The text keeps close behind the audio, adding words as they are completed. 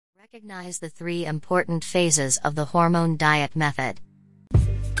Recognize the three important phases of the hormone diet method.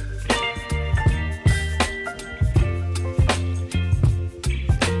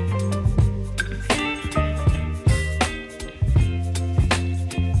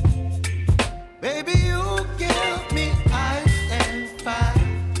 Baby, you give me ice and fire.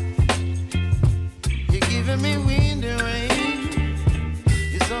 You're giving me wind and rain.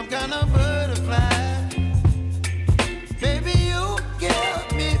 You're some kind of butterfly. Baby, you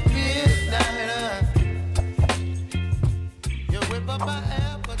give me midnight. You whip up my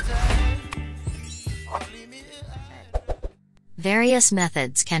appetite. Leave me here. Various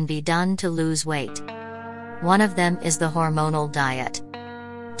methods can be done to lose weight. One of them is the hormonal diet.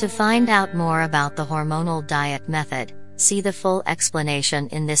 To find out more about the hormonal diet method, see the full explanation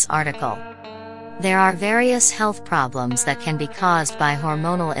in this article. There are various health problems that can be caused by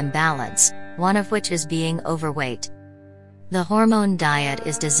hormonal imbalance, one of which is being overweight. The hormone diet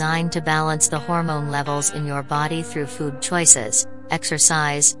is designed to balance the hormone levels in your body through food choices,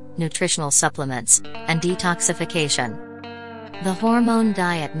 exercise, nutritional supplements, and detoxification. The hormone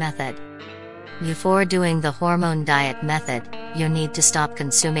diet method. Before doing the hormone diet method, you need to stop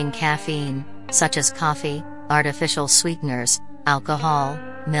consuming caffeine, such as coffee, artificial sweeteners, alcohol,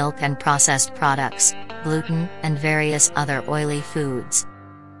 milk and processed products, gluten, and various other oily foods.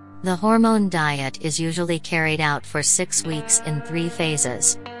 The hormone diet is usually carried out for 6 weeks in 3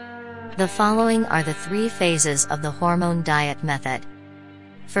 phases. The following are the 3 phases of the hormone diet method.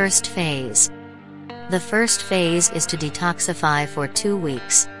 First phase. The first phase is to detoxify for 2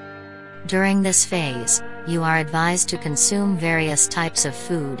 weeks. During this phase, you are advised to consume various types of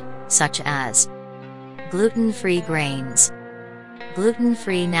food, such as gluten-free grains,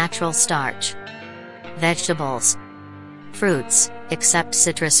 gluten-free natural starch, vegetables, fruits, except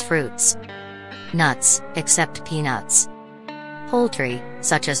citrus fruits, nuts, except peanuts, poultry,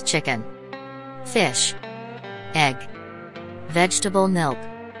 such as chicken, fish, egg, vegetable milk,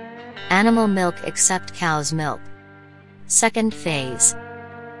 animal milk except cow's milk. Second phase.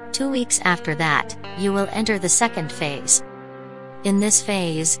 2 weeks after that, you will enter the second phase. In this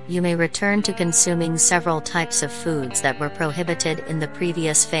phase, you may return to consuming several types of foods that were prohibited in the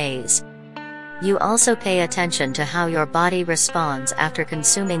previous phase. You also pay attention to how your body responds after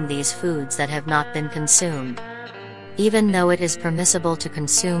consuming these foods that have not been consumed. Even though it is permissible to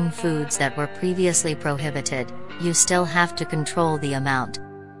consume foods that were previously prohibited, you still have to control the amount.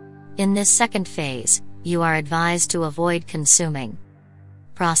 In this second phase, you are advised to avoid consuming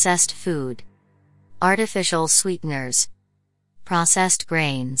processed food, artificial sweeteners, processed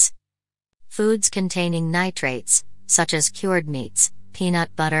grains, foods containing nitrates, such as cured meats,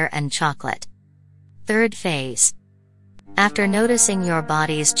 peanut butter and chocolate. Third phase. After noticing your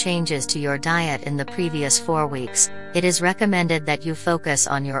body's changes to your diet in the previous 4 weeks, it is recommended that you focus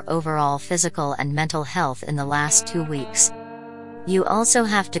on your overall physical and mental health in the last 2 weeks. You also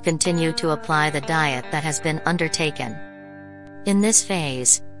have to continue to apply the diet that has been undertaken. In this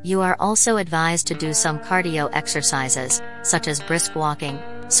phase, you are also advised to do some cardio exercises, such as brisk walking,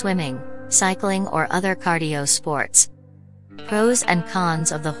 swimming, cycling or other cardio sports. Pros and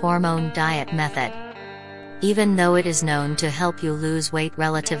cons of the hormone diet method. Even though it is known to help you lose weight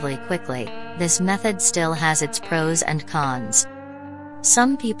relatively quickly, this method still has its pros and cons.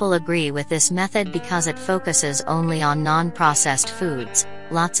 Some people agree with this method because it focuses only on non-processed foods,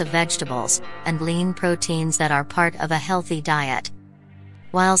 lots of vegetables, and lean proteins that are part of a healthy diet.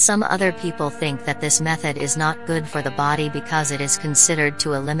 While some other people think that this method is not good for the body because it is considered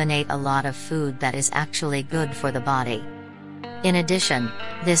to eliminate a lot of food that is actually good for the body. In addition,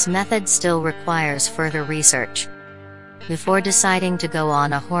 this method still requires further research. Before deciding to go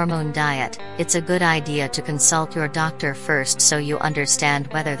on a hormone diet, it's a good idea to consult your doctor first so you understand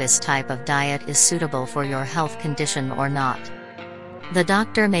whether this type of diet is suitable for your health condition or not. The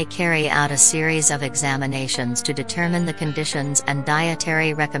doctor may carry out a series of examinations to determine the conditions and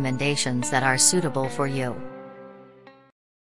dietary recommendations that are suitable for you.